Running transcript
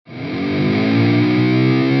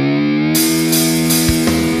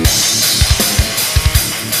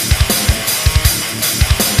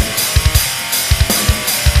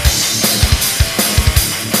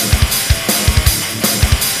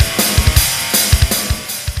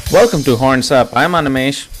Welcome to Horns Up. I'm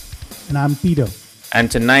Animesh. And I'm Peter.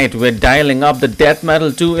 And tonight we're dialing up the death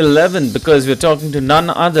metal to 11 because we're talking to none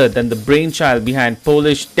other than the brainchild behind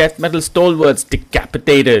Polish death metal stalwarts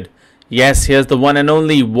Decapitated. Yes, here's the one and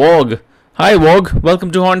only Vogg. Hi Vogg,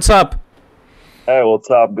 welcome to Horns Up. Hey, what's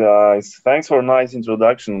up, guys? Thanks for a nice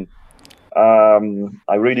introduction. I'm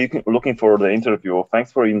really looking for the interview.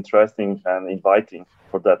 Thanks for interesting and inviting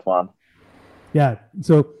for that one. Yeah,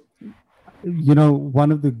 so,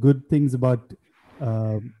 one of the good things about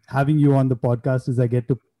having you on the podcast is I get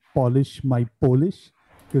to polish my Polish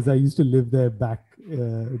because I used to live there back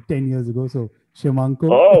 10 years ago. So,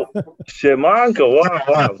 Siemanko. Oh, Siemanko.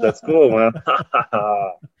 Wow, that's cool, man.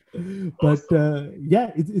 But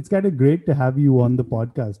it's kind of great to have you on the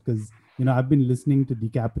podcast because, I've been listening to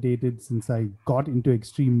Decapitated since I got into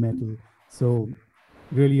extreme metal. So,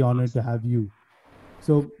 really honored to have you.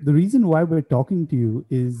 So the reason why we're talking to you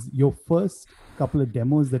is your first couple of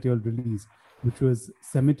demos that you all released, which was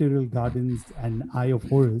Cemeterial Gardens and Eye of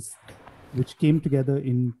Horus, which came together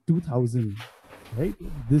in 2000, right?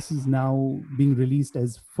 This is now being released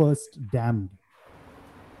as First Damned.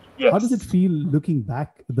 Yes. How does it feel looking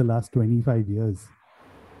back at the last 25 years?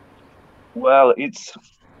 Well, it's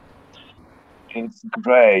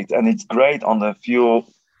great, and it's great on a few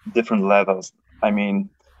different levels. I mean,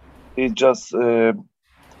 it just...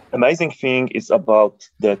 amazing thing is about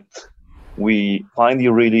that we finally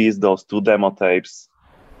released those two demo tapes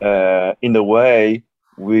in the way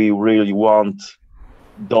we really want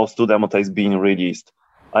those two demo tapes being released.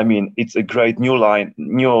 I mean, it's a great new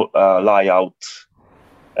layout,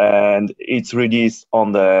 and it's released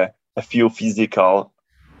on a few physical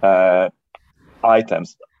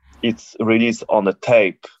items. It's released on the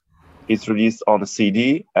tape, it's released on a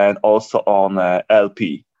CD, and also on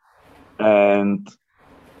LP. And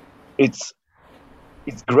it's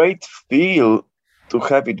great feel to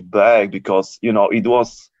have it back because it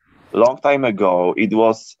was a long time ago. It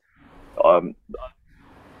was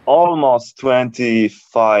almost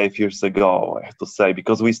 25 years ago, I have to say,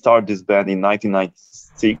 because we started this band in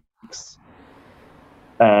 1996,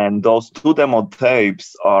 and those two demo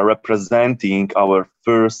tapes are representing our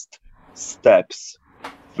first steps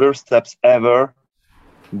ever,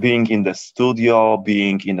 being in the studio,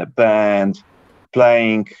 being in a band,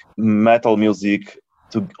 playing metal music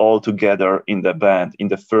all together in the band in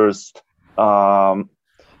the first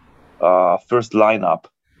lineup.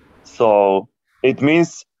 So it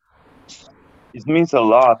means a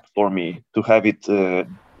lot for me to have it to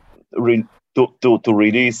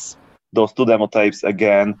release those two demo tapes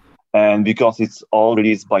again, and because it's all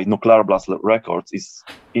released by Nuclear Blast Records, it's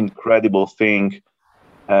incredible thing.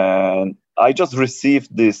 And I just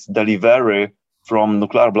received this delivery from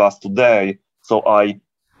Nuclear Blast today. So I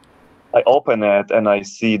open it and I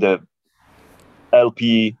see the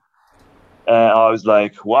LP, and I was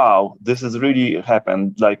like, wow, this has really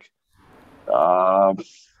happened. Like, I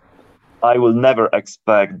will never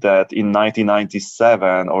expect that in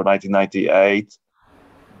 1997 or 1998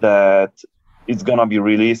 that it's gonna be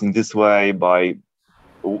released in this way by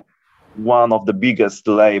one of the biggest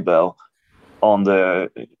label on the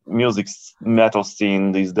music metal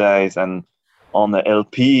scene these days, and on the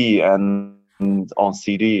LP and on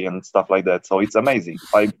CD and stuff like that. So it's amazing.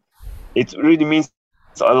 It really means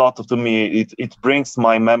a lot to me. It brings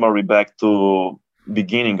my memory back to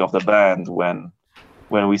beginning of the band when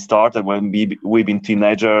we started, when we've been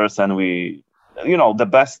teenagers, and the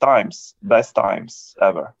best times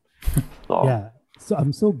ever. So. Yeah. So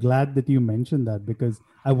I'm so glad that you mentioned that because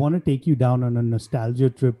I want to take you down on a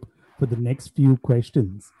nostalgia trip for the next few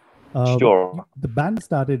questions. Sure. The band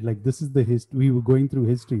started this is the history. We were going through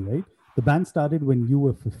history, right? The band started when you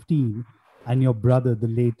were 15 and your brother, the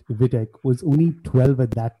late Vitek, was only 12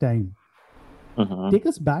 at that time. Mm-hmm. Take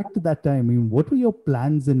us back to that time. I mean, what were your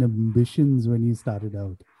plans and ambitions when you started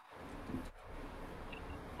out?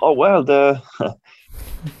 Oh, well, to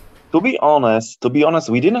be honest,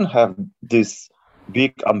 we didn't have these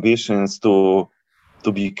big ambitions to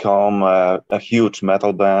become a huge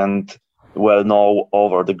metal band, well known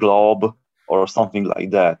over the globe or something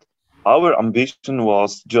like that. Our ambition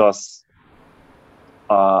was just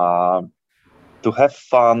to have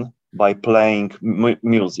fun by playing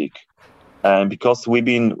music, and because we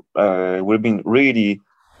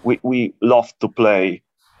love to play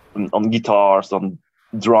on guitars, on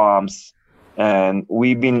drums, and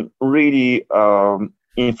we've been really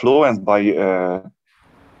influenced by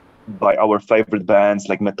our favorite bands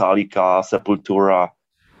like Metallica, Sepultura,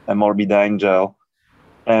 and Morbid Angel,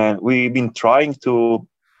 and we've been trying to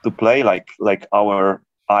play like our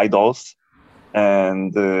idols,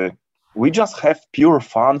 and we just have pure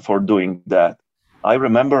fun for doing that. I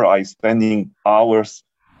remember I spending hours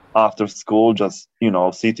after school just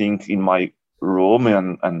sitting in my room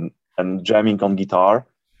and jamming on guitar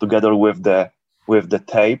together with the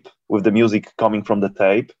tape, with the music coming from the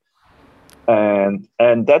tape, and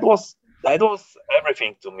that was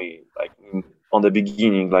everything to me. Like on the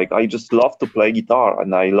beginning, like I just love to play guitar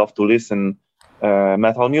and I love to listen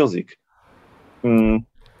metal music. Mm,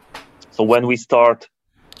 so when we start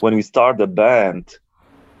the band,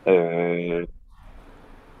 uh,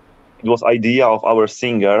 it was idea of our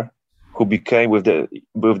singer who became with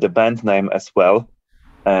the band name as well,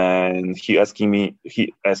 and he asking me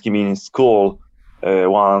in school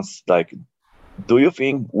once, like, do you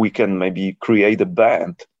think we can maybe create a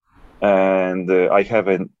band? And I have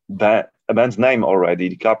a band's name already,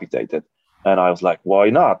 Decapitated, and I was like, why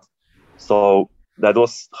not? So that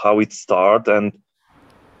was how it started,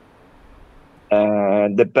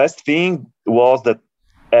 and the best thing was that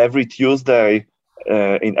every Tuesday,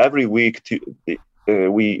 in every week,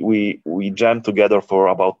 we jammed together for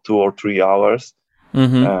about 2 or 3 hours,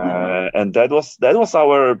 and that was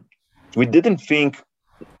our. We didn't think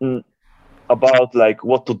about like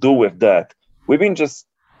what to do with that. We've been just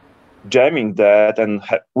jamming that, and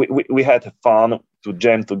we had fun to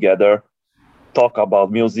jam together, talk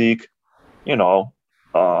about music,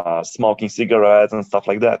 smoking cigarettes and stuff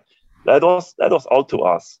like that. That was all to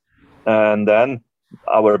us. And then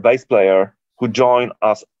our bass player, who joined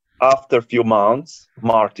us after a few months,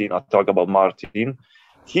 Martin. I talk about Martin.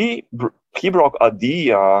 He brought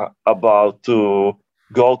idea about to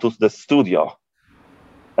go to the studio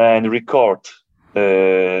and record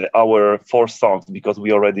our 4 songs, because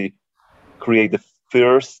we already create the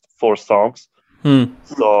first 4 songs.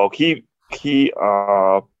 So he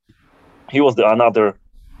was the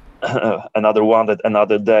another one that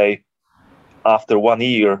another day, after 1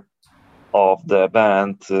 year of the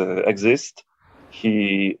band exist,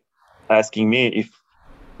 he asking me if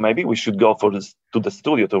maybe we should go to the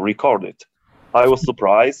studio to record it. I was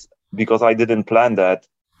surprised because I didn't plan that,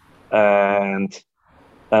 and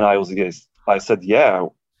I said, yeah,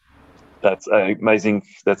 that's amazing.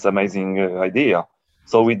 That's amazing idea.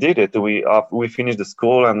 So we did it. We finished the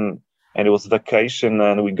school, and it was vacation,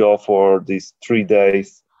 and we go for these 3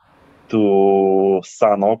 days to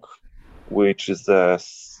Sanok, which is a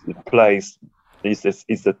place.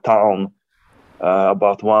 Is a town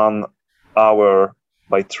about 1 hour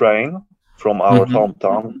by train from our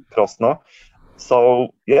hometown, Krosno.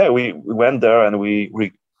 So yeah, we went there and we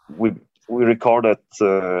recorded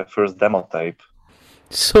first demo tape.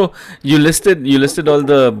 So you listed all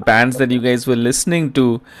the bands that you guys were listening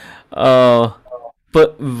to, uh,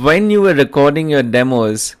 but when you were recording your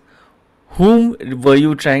demos, whom were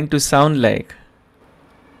you trying to sound like?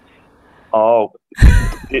 Oh,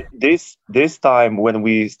 this time when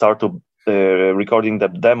we started recording the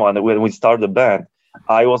demo and when we started the band,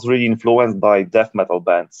 I was really influenced by death metal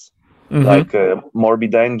bands like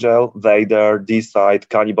Morbid Angel, Vader, D-Side,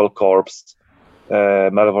 Cannibal Corpse,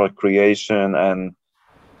 Malevolent Creation, and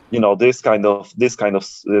this kind of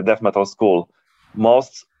death metal school.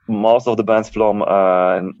 Most of the bands from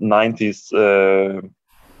 90s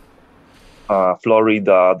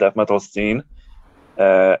Florida death metal scene,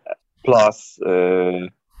 plus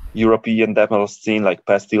European death metal scene like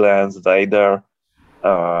Pestilence, Vader,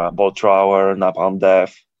 Bolt Thrower, Napalm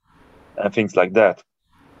Death, and things like that.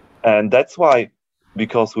 And that's why,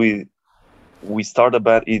 because we started a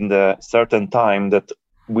band in the certain time that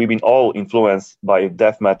we've been all influenced by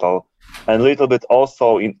death metal, and a little bit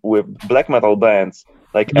also with black metal bands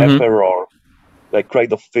like Emperor, like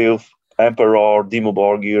Crate of Filth, Emperor, Dimmu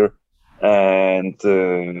Borgir, and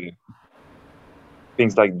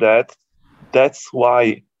things like that. That's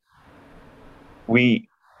why we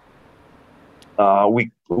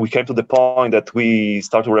came to the point that we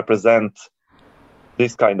start to represent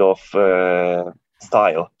this kind of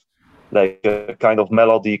style, like a kind of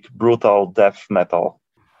melodic, brutal death metal.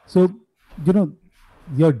 So,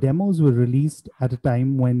 your demos were released at a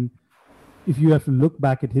time when, if you have to look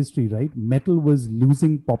back at history, right, metal was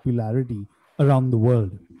losing popularity around the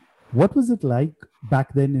world. What was it like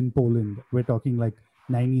back then in Poland? We're talking like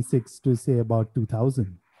 96 to say about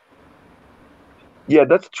 2000. Yeah,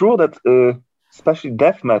 that's true that especially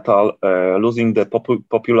death metal losing the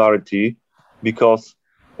popularity, because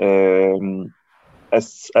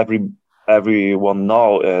as everyone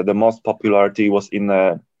know, the most popularity was in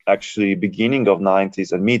actually beginning of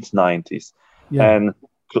 90s and mid 90s. Yeah. And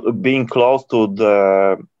being close to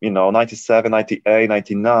the 97, 98,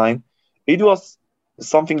 99, it was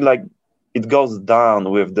something like it goes down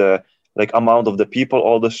with the amount of the people,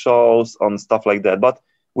 all the shows and stuff like that. But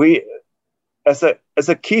we as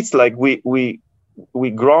a kids, like we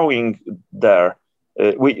we growing there.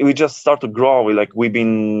 We just start to grow. Like we've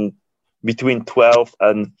been between 12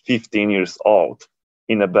 and 15 years old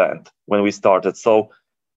in a band when we started. So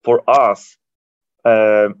for us,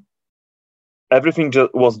 everything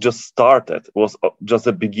was just started, was just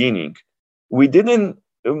the beginning. We didn't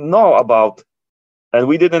know about, and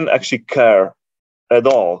we didn't actually care at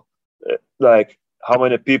all, like how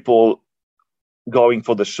many people going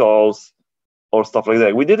for the shows or stuff like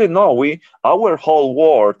that. We didn't know. Our whole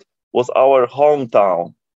world was our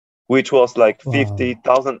hometown, which was like Wow.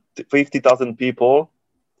 50,000 people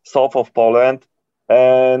south of Poland,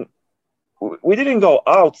 and we didn't go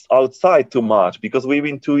outside too much because we've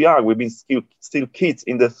been too young. We've been still kids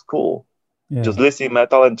in the school, just listening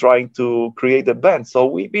metal and trying to create a band. So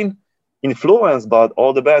we've been influenced by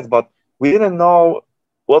all the bands, but we didn't know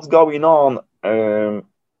what's going on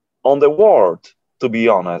the world. To be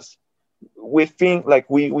honest, we think like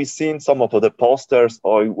we seen some of the posters,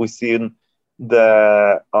 or we seen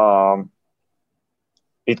the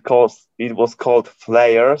it was called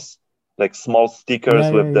flyers, like small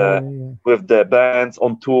stickers with the bands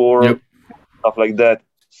on tour, Yep. stuff like that.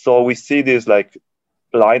 So we see these like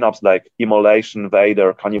lineups like Immolation,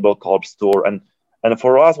 Vader, Cannibal Corpse tour, and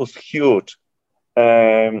for us was huge.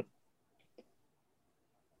 And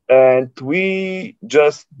we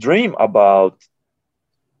just dream about.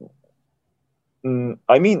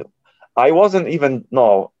 I mean, I wasn't even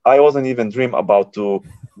dream about to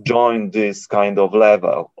join this kind of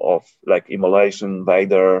level of like Immolation,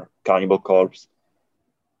 Vader, Cannibal Corpse,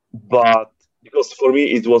 but because for me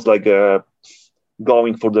it was like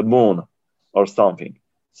going for the moon or something.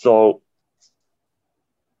 So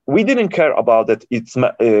we didn't care about that. It's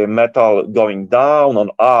metal going down or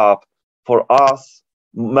up. For us,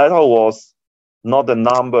 metal was not the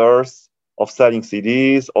numbers of selling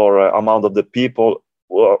CDs or amount of the people.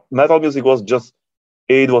 Well, metal music was just,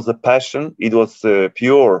 it was a passion. It was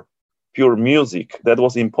pure music. That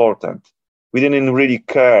was important. We didn't really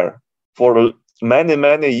care for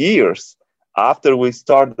many years after we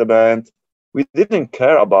started the band. We didn't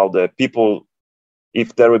care about the people,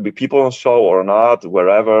 if there would be people on show or not,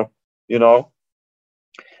 wherever,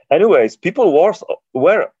 Anyways, people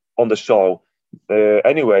were on the show.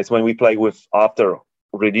 Anyways, when we played after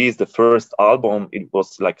release the first album, it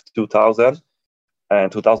was like 2000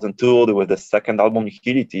 and 2002 with the second album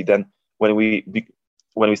Nihility. Then when we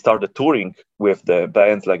started touring with the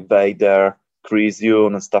bands like Vader,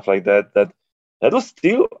 Crisium and stuff like that, that was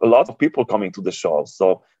still a lot of people coming to the show.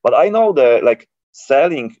 So, but I know the like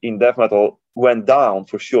selling in death metal went down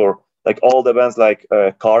for sure. Like all the bands like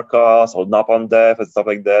Carcass or Napalm Death and stuff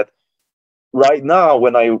like that. Right now,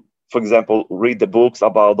 when I, for example, read the books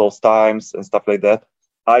about those times and stuff like that,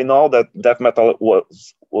 I know that death metal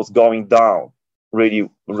was going down really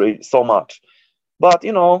so much. But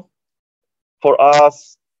for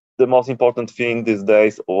us, the most important thing these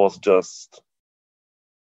days was just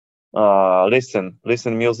listen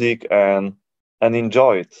music and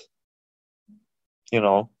enjoy it.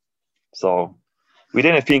 So we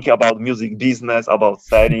didn't think about music business, about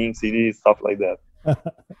selling CDs, stuff like that.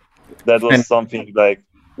 That was something like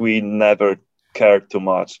we never cared too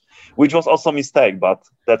much, which was also a mistake, but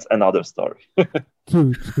that's another story.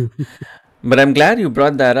 True. But I'm glad you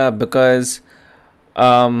brought that up because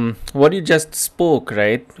what you just spoke,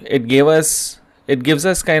 right? It gives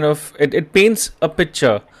us kind of, it paints a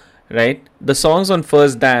picture, right? The songs on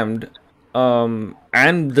First Damned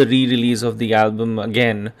and the re-release of the album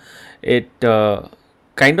again, it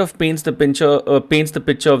kind of paints the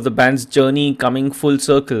picture of the band's journey coming full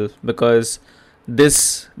circle, because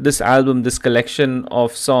this album, this collection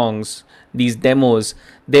of songs, these demos,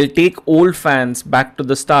 they'll take old fans back to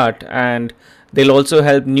the start, and they'll also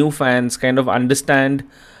help new fans kind of understand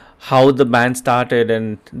how the band started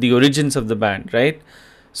and the origins of the band, right?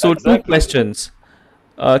 So Exactly.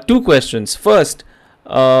 two questions. First,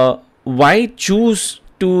 why choose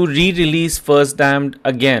to re-release First Damned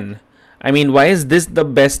again? I mean, why is this the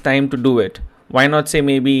best time to do it? Why not say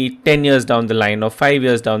maybe 10 years down the line or 5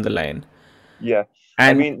 years down the line? Yeah.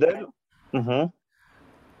 And I mean,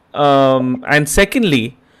 and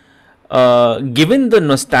secondly, given the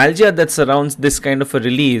nostalgia that surrounds this kind of a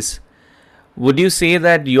release, would you say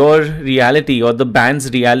that your reality or the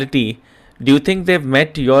band's reality, do you think they've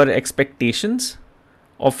met your expectations,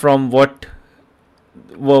 or from what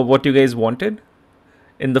you guys wanted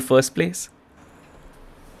in the first place?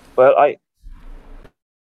 well,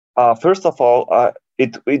 first of all,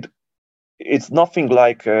 it's nothing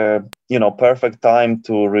like perfect time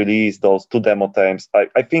to release those two demo tapes.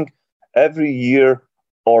 I think every year,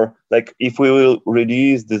 or like if we will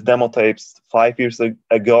release these demo tapes 5 years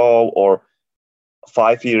ago, or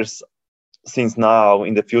 5 years since now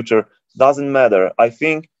in the future, doesn't matter. I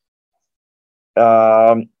think,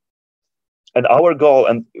 and our goal,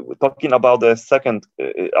 and talking about the second,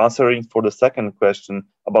 answering for the second question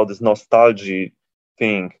about this nostalgia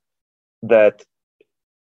thing, that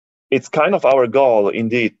it's kind of our goal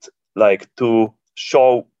indeed, like to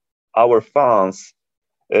show our fans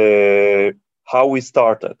how we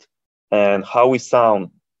started and how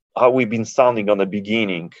we've been sounding on the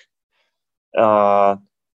beginning,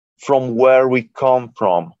 from where we come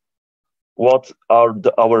from, what are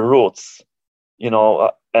our roots,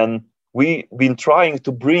 and we've been trying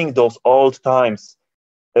to bring those old times,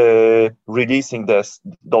 releasing those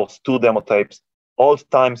 2 demo tapes, old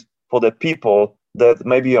times for the people that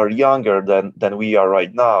maybe are younger than we are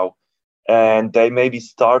right now, and they maybe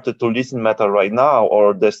started to listen metal right now,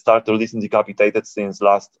 or they start to listen Decapitated since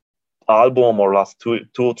last album or last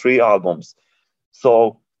two, 3 albums.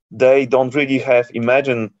 So they don't really have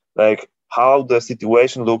imagined like how the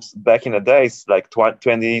situation looks back in the days, like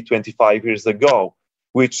 20, 25 years ago,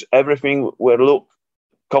 which everything will look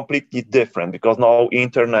completely different because no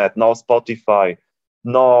internet, no Spotify,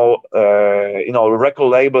 no, record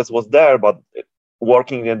labels was there, but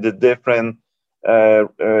working in the different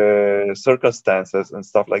circumstances and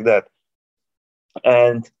stuff like that.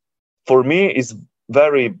 And for me, it's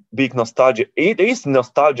very big nostalgia. It is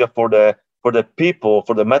nostalgia for the people,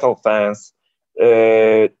 for the metal fans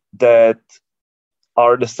that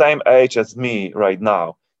are the same age as me right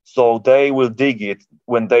now. So they will dig it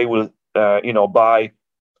when they will, buy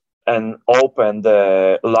and open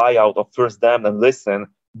the layout of First Damned and listen.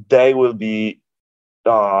 They will be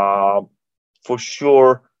for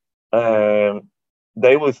sure.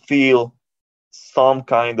 They will feel some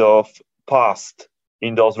kind of past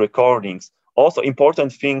in those recordings. Also,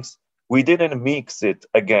 important things, we didn't mix it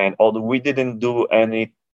again, or we didn't do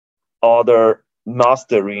any other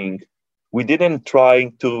mastering. We didn't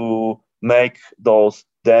try to make those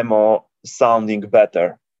demo sounding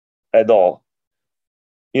better at all.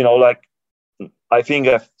 Like I think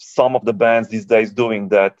some of the bands these days doing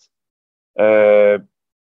that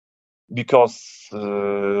because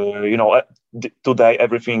today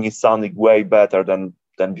everything is sounding way better than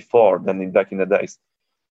before, back in the days.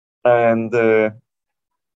 And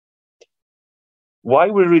why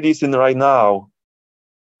we're releasing right now?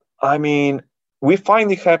 I mean, we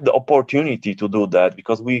finally have the opportunity to do that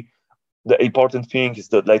because the important thing is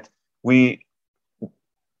that like we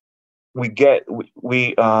get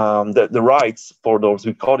the rights for those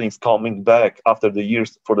recordings coming back after the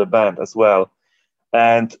years for the band as well.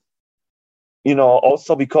 And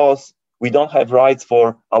also because we don't have rights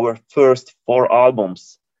for our first 4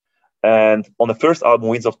 albums. And on the first album,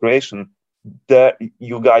 Winds of Creation, there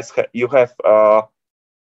you guys you have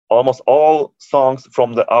almost all songs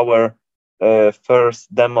from our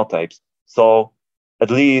first demo tapes. So at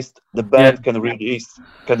least the band can release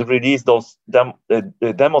those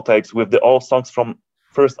demo tapes with all songs from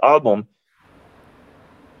first album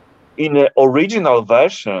in the original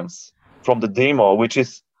versions from the demo, which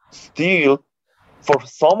is still, for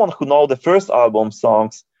someone who know the first album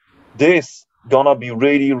songs, this gonna be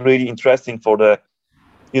really, really interesting for the,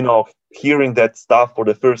 hearing that stuff for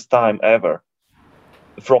the first time ever.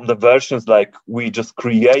 From the versions like we just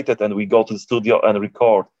created and we go to the studio and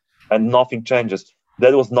record and nothing changes.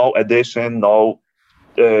 There was no addition, no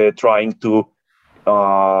trying to,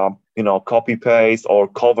 copy paste or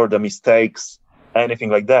cover the mistakes, anything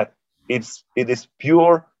like that. It is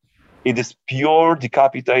pure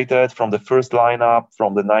Decapitated from the first lineup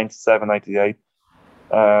from the 97, 98.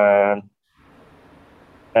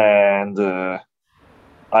 And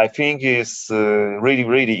I think it's a really,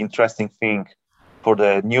 really interesting thing for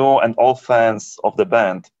the new and old fans of the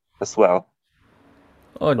band as well.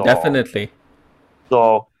 Oh, definitely.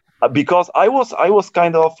 So, because I was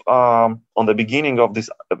kind of on the beginning of this,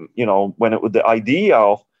 when the idea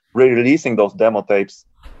of re-releasing those demo tapes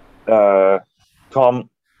come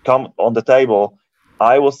on the table,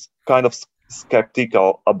 I was kind of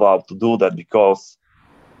skeptical about to do that because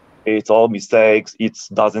it's all mistakes. It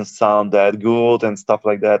doesn't sound that good and stuff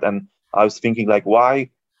like that. And I was thinking like,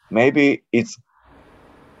 why? Maybe it's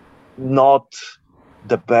not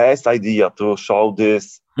the best idea to show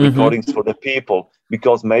these recordings for the people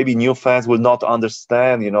because maybe new fans will not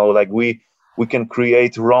understand. Like we can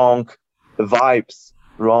create wrong vibes,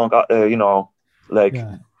 wrong.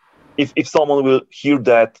 If someone will hear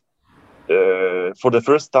that for the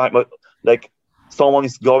first time, like someone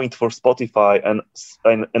is going for Spotify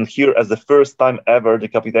and hear as the first time ever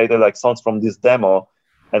Decapitated like songs from this demo,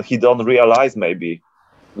 and he don't realize maybe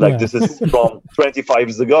this is from 25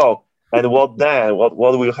 years ago. And what then? What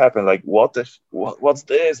will happen? Like, what's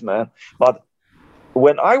this, man? But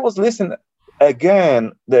when I was listening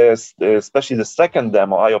again, especially the second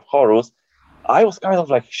demo, Eye of Horus, I was kind of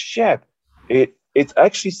like, shit, it's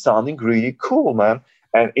actually sounding really cool, man.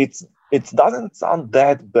 And it doesn't sound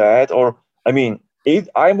that bad, or I mean,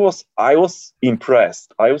 I was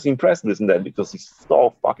impressed. I was impressed listening to that because it's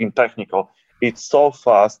so fucking technical. It's so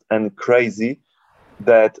fast and crazy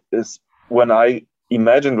that is when I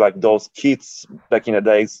imagine like those kids back in the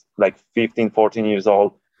days, like 15, 14 years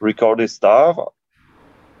old, recorded stuff,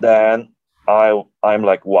 then I'm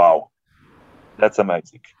like, wow, that's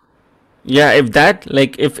amazing. Yeah, if that,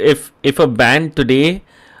 like, if a band today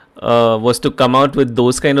was to come out with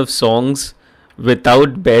those kind of songs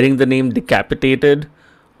without bearing the name Decapitated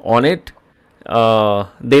on it,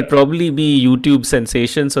 they'd probably be YouTube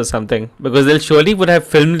sensations or something, because they'll surely would have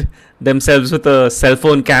filmed themselves with a cell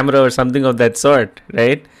phone camera or something of that sort,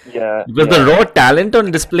 right? Yeah. Because the raw talent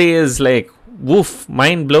on display is like, woof,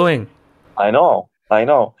 mind blowing. I know. I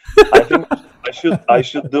think I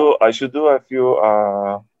should do a few.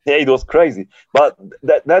 Yeah, it was crazy, but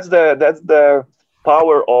that's the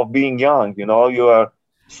power of being young. You know, you are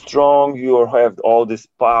strong, you have all this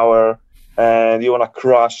power, and you want to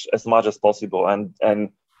crush as much as possible and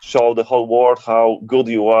show the whole world how good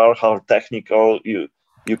you are, how technical you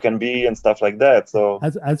can be, and stuff like that. So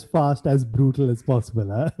as fast, as brutal as possible,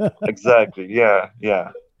 huh? exactly, yeah.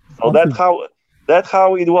 So Awesome. that's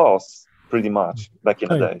how it was pretty much back in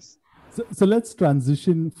the Right. days. So let's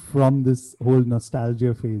transition from this whole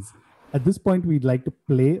nostalgia phase. At this point, we'd like to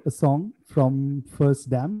play a song from First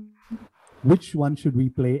Dam. Which one should we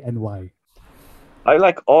play and why? I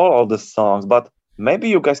like all of the songs, but maybe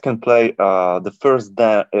you guys can play the first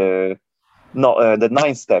the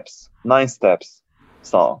 9 steps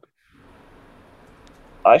song.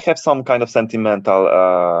 I have some kind of sentimental.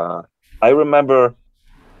 I remember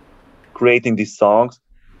creating these songs,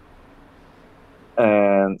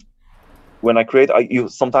 and when I create,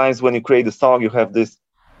 sometimes when you create a song, you have this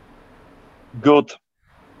good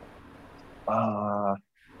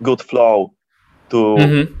flow to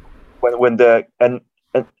Mm-hmm. when the and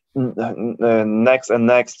next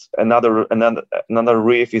another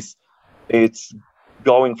riff it's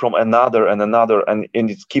going from another and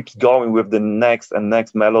it keeps going with the next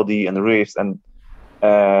melody and riffs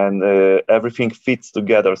and everything fits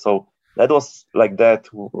together. So that was like that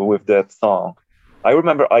with that song. I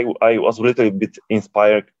remember I was a little bit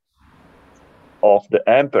inspired of the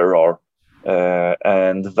Emperor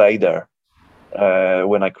and Vader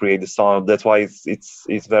when I create the song. That's why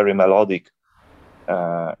it's very melodic.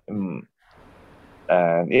 And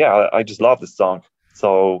yeah, I just love this song.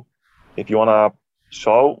 So if you wanna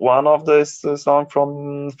show one of this song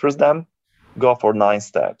from First Dam, go for 9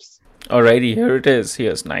 steps. Alrighty, here it is.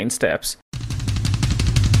 Here's 9 steps.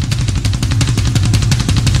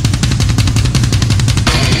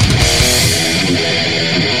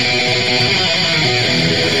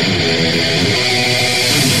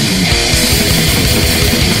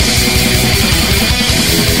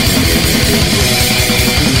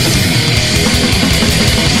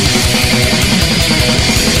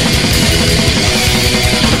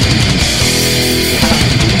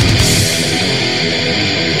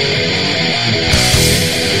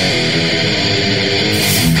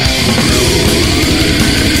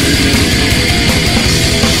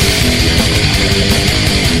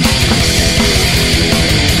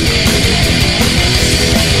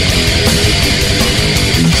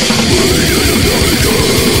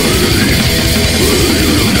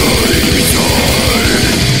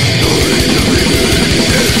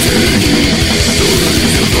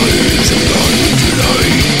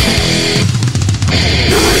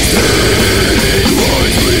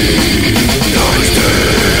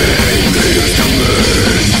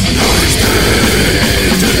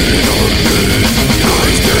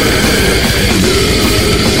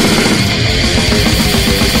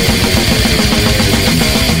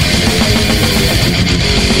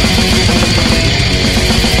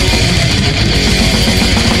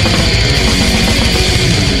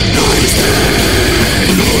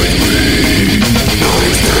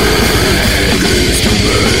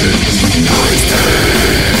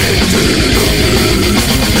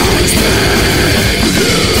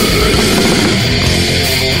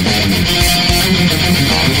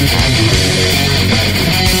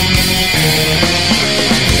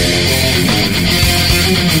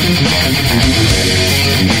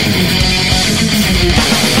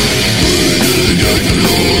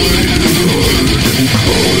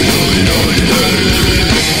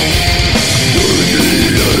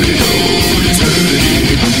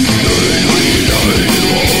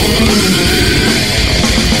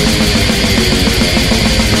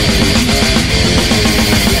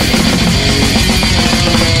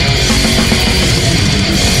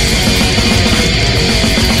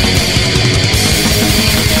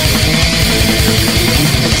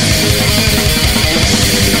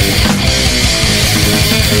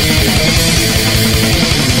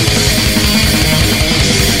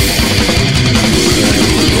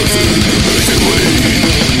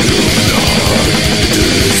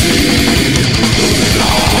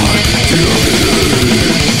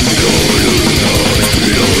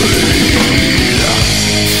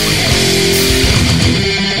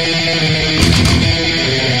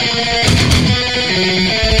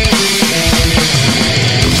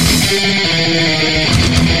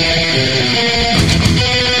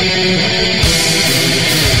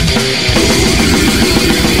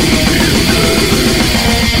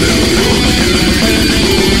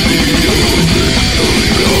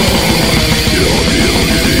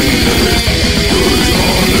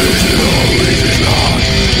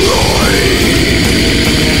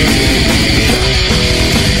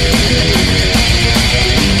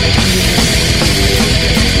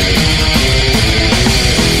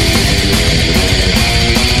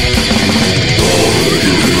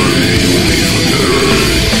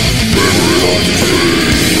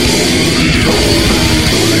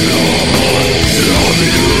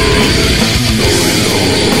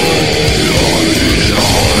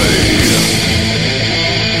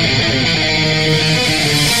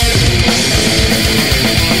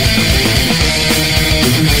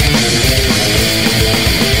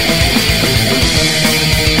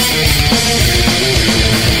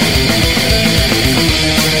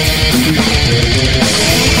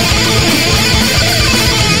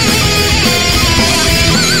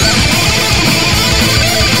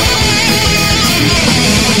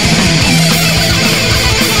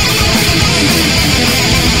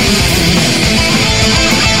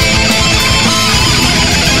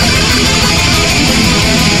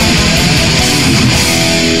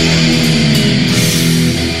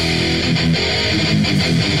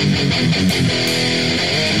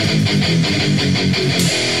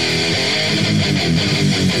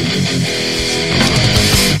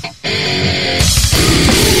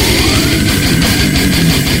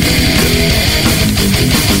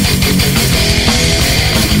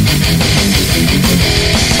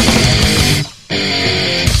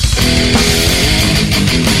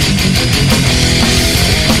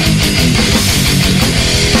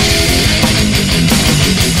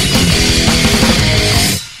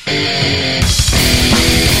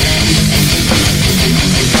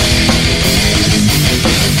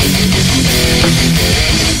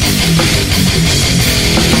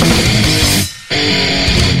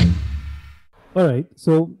 All right.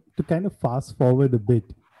 So to kind of fast forward a bit,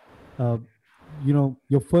 uh,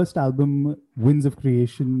 your first album, Winds of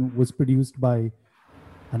Creation, was produced by,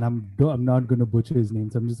 and I'm not going to butcher his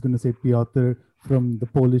names. I'm just going to say Piotr from the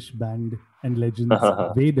Polish band and legends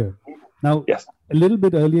Vader. Now, Yes. a little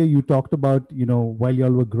bit earlier, you talked about, while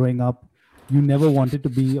y'all were growing up, you never wanted to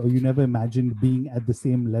be, or you never imagined being at the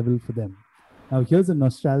same level for them. Now, here's a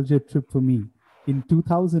nostalgia trip for me. In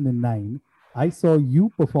 2009, I saw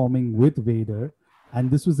you performing with Vader,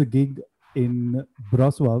 and this was a gig in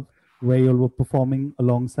Wrocław where you were performing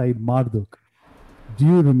alongside Marduk. Do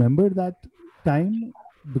you remember that time?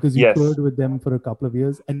 Because you Yes. toured with them for a couple of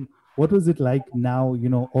years. And what was it like now,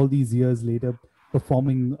 all these years later,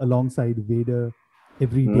 performing alongside Vader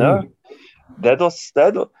every day? No, that's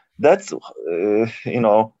that's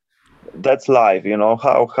life.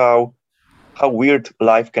 How weird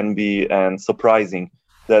life can be and surprising.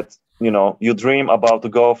 That you dream about to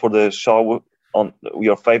go for the show on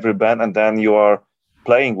your favorite band, and then you are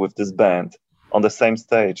playing with this band on the same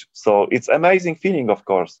stage. So it's amazing feeling. Of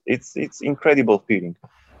course, it's incredible feeling.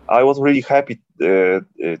 I was really happy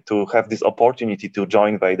to have this opportunity to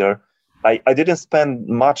join Vader. I didn't spend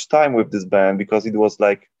much time with this band because it was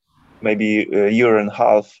like maybe a year and a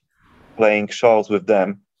half playing shows with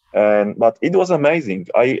them. But it was amazing.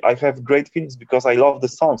 I have great feelings because I love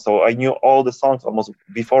the songs. So I knew all the songs almost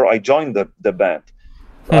before I joined the band.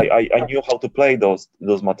 I knew how to play those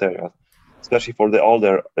materials, especially for the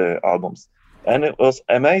older albums. And it was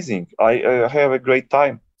amazing. I have a great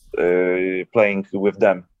time playing with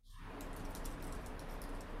them.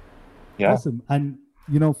 Yeah. Awesome. And,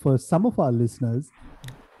 for some of our listeners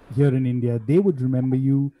here in India, they would remember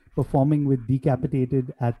you performing with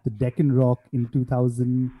Decapitated at the Deccan Rock in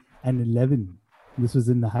 2011. This was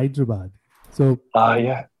in Hyderabad. So,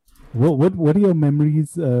 yeah. What are your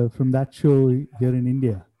memories from that show here in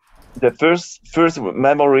India? The first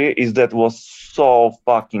memory is that was so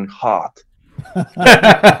fucking hot.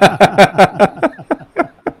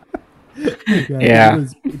 Yeah.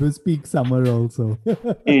 It was peak summer also.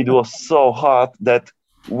 It was so hot that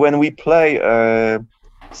when we play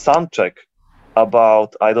sound check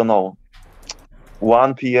about, I don't know,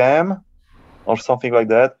 1 p.m. or something like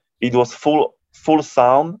that, it was full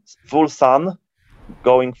sun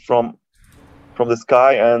going from the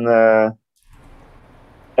sky,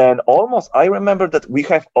 and almost I remember that we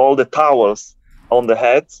have all the towels on the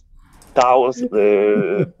heads, lots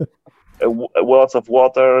of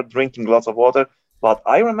water, drinking lots of water. But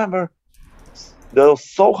I remember that was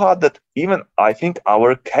so hot that even I think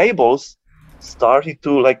our cables started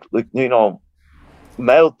to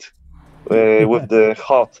melt with the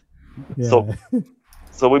hot. Yeah.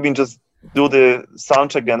 So we've been just do the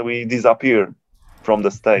sound check and we disappear from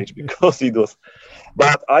the stage because it was.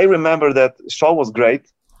 But I remember that show was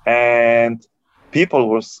great and people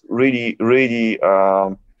was really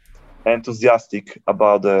enthusiastic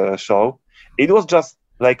about the show. It was just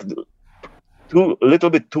like little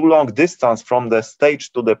bit too long distance from the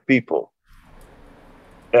stage to the people,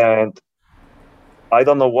 and I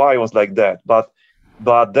don't know why it was like that. But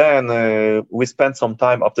then we spent some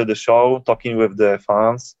time after the show talking with the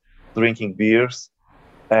fans, drinking beers,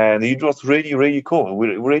 and it was really cool.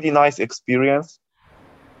 Really nice experience,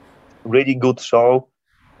 really good show,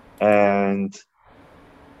 and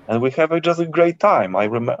we have just a great time. I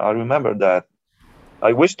remember that.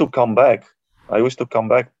 I wish to come back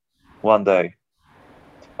one day.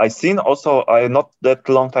 I seen also, not that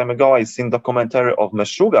long time ago, I seen documentary of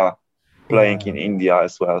Meshuggah playing in India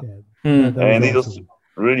as well. Yeah. And it was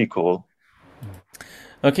really cool.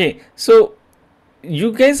 Okay, so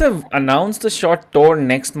you guys have announced a short tour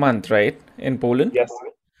next month, right? In Poland?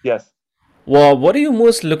 Yes. Well, what are you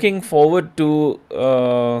most looking forward to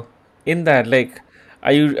in that? Like,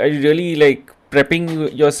 are you really like prepping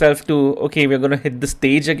yourself to, okay, we're gonna hit the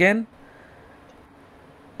stage again?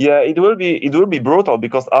 Yeah, it will be brutal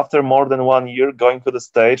because after more than 1 year going to the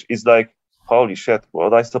stage is like, holy shit, what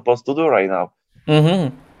am I supposed to do right now? Mm-hmm.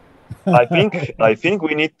 I think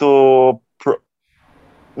we need to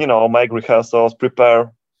make rehearsals,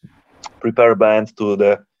 prepare band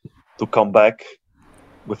to come back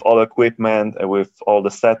with all equipment and with all the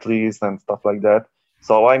set lists and stuff like that.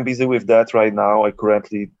 So I'm busy with that right now. I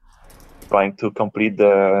currently trying to complete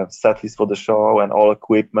the set list for the show and all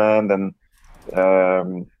equipment and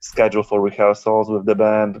schedule for rehearsals with the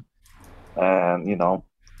band, and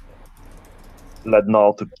let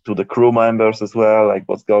know to the crew members as well, like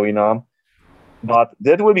what's going on. But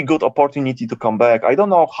that will be good opportunity to come back. I don't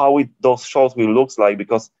know how those shows will look like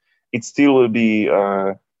because it still will be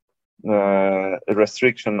a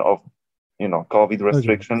restriction of COVID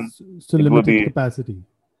restriction. So it limited will be capacity.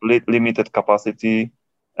 limited capacity,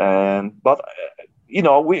 but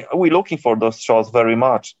we're looking for those shows very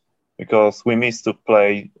much because we miss to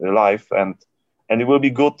play live, and it will be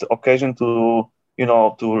good occasion to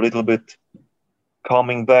to a little bit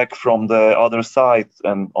coming back from the other side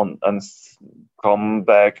and come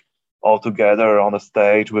back all together on the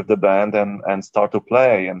stage with the band and start to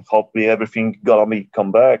play, and hopefully everything gonna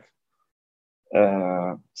come back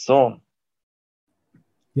soon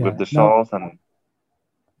with the shows. And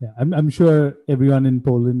yeah, I'm sure everyone in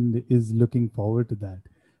Poland is looking forward to that.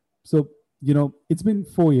 So, it's been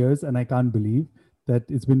 4 years, and I can't believe that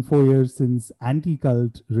it's been 4 years since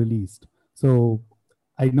Anti-Cult released. So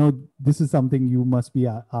I know this is something you must be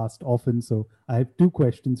asked often. So I have 2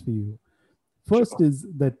 questions for you. First is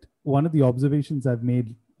that one of the observations I've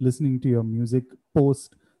made listening to your music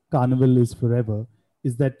post Carnival is Forever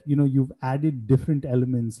is that, you've added different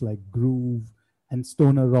elements like groove and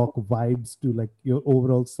stoner rock vibes to like your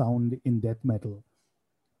overall sound in death metal.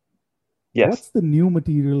 yes. What's the new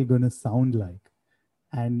material going to sound like?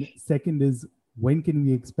 And second is, when can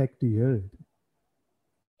we expect to hear it?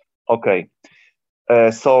 Okay.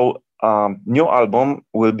 So new album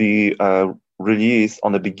will be released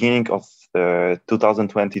on the beginning of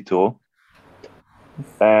 2022.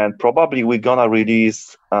 And probably we're gonna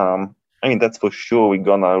release, that's for sure, we're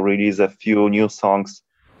gonna release a few new songs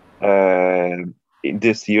in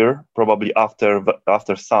this year, probably after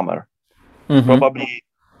summer. Mm-hmm. Probably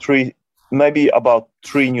maybe about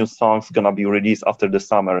 3 new songs gonna be released after the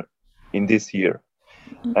summer in this year.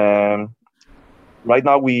 Right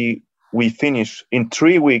now we finish in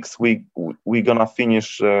 3 weeks. We're gonna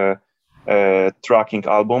finish tracking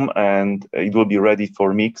album, and it will be ready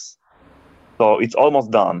for mix. So it's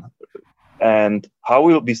almost done. And how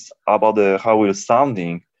will be about how will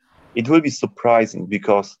sounding? It will be surprising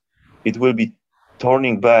because it will be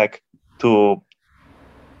turning back to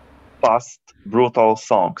fast, brutal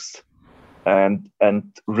songs, and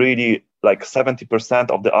really like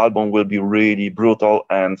 70% of the album will be really brutal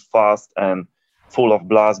and fast and full of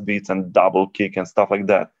blast beats and double kick and stuff like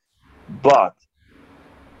that. But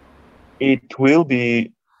it will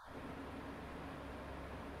be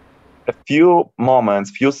a few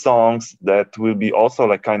songs that will be also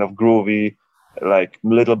like kind of groovy, like a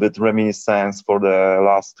little bit reminiscence for the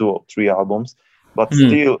last 2 or 3 albums, but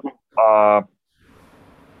still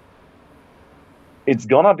it's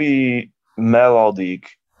gonna be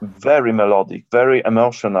melodic, very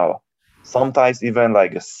emotional, sometimes even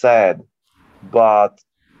like sad, but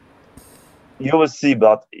you will see.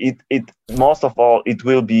 But it most of all, it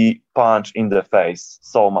will be punch in the face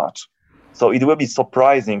so much. So it will be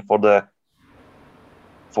surprising for the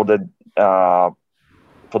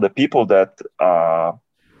people that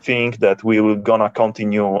think that we will gonna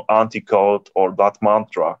continue Anti-Cult or that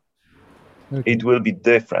mantra. Okay. It will be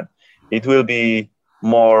different. It will be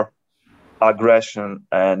more aggression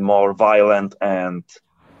and more violent and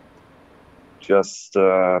just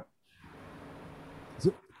so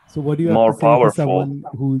what do you more have to say powerful. To someone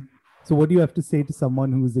who? So what do you have to say to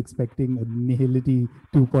someone who's expecting a Nihility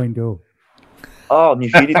 2.0? Oh,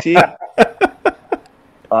 Nihility.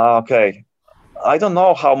 Okay, I don't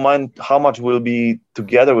know how much will be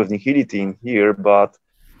together with Nihility in here, but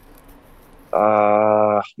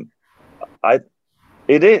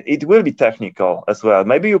it will be technical as well.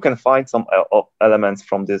 Maybe you can find some elements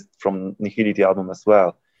from Nihility album as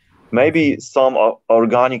well. Maybe some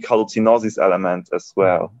organic hallucinosis element as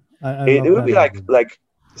well. It will be like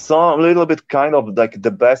some little bit kind of like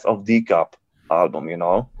the best of Decap album,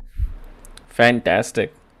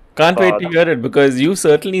 Fantastic. Can't wait to hear it, because you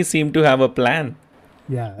certainly seem to have a plan.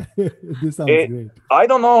 Yeah, this sounds great. I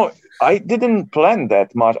don't know. I didn't plan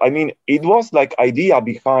that much. I mean, it was like idea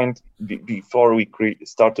behind before we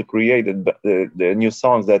start to create the new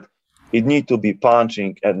songs, that it need to be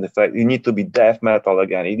punching, and the fact it need to be death metal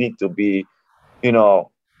again. It need to be,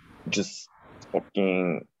 just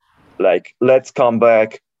fucking like, let's come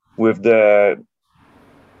back with the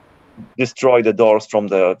destroy the doors from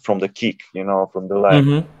the kick, from the leg.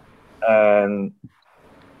 Mm-hmm. And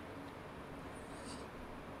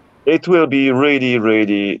it will be really,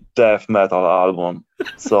 really death metal album.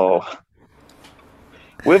 So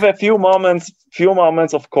with a few moments,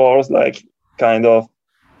 of course, like kind of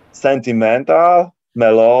sentimental,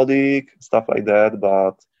 melodic, stuff like that,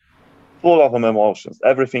 but full of emotions.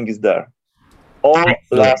 Everything is there. All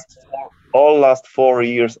last 4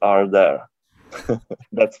 years are there.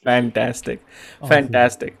 That's fantastic. Awesome.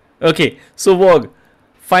 Fantastic. Okay, so Vogg,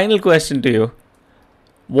 final question to you.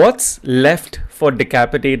 What's left for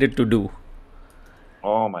Decapitated to do?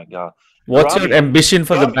 Oh my God. What's your ambition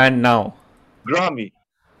for the band now? Grammy.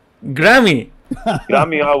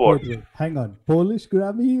 Grammy Award. Wait, hang on. Polish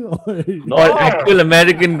Grammy or No, Or actual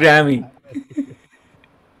American Grammy.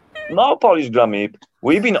 no Polish Grammy.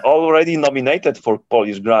 We've been already nominated for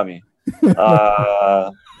Polish Grammy.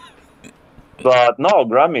 But no,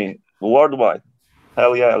 Grammy worldwide.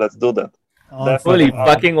 Hell yeah, let's do that. Awesome. Holy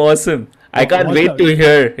fucking awesome. I can't wait to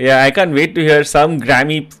hear. Yeah, I can't wait to hear some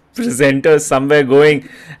Grammy presenters somewhere going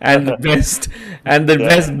and the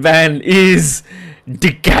best band is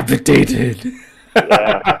Decapitated.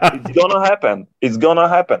 Yeah, it's gonna happen. It's gonna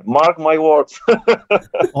happen. Mark my words.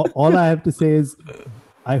 All I have to say is,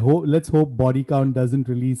 let's hope Body Count doesn't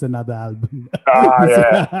release another album.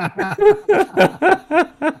 Yeah.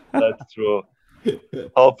 That's true.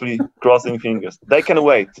 Hopefully, crossing fingers. They can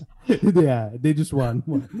wait. Yeah, they just won.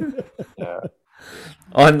 Yeah.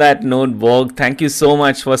 On that note, Vogg, thank you so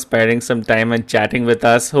much for sparing some time and chatting with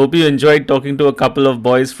us. Hope you enjoyed talking to a couple of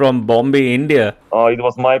boys from Bombay, India. Oh, it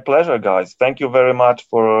was my pleasure, guys. Thank you very much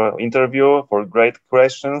for interview, for great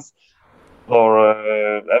questions, for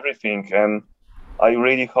everything. And I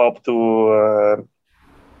really hope to...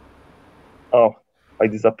 I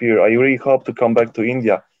disappear. I really hope to come back to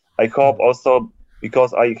India. I hope also,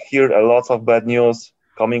 because I hear a lot of bad news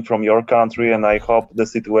coming from your country, and I hope the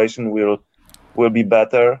situation will be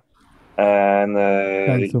better, and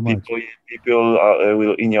Thanks so much. people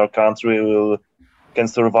will in your country can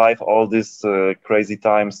survive all these crazy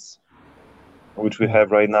times which we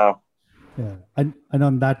have right now. Yeah, and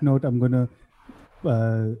on that note, I'm gonna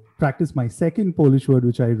practice my second Polish word,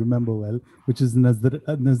 which I remember well, which is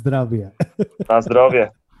nazdravia. Na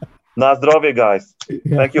zdrowie. Na zdrowie, guys.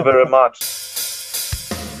 Yeah. Thank you very much.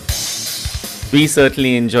 We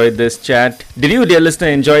certainly enjoyed this chat. Did you, dear listener,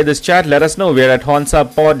 enjoy this chat? Let us know. We're at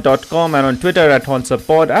hornsupod.com and on Twitter at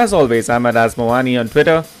hornsupod. As always, I'm at Asmawani on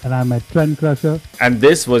Twitter. And I'm at Trend Crusher. And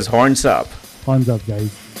this was Horns Up. Horns up,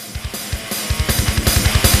 guys.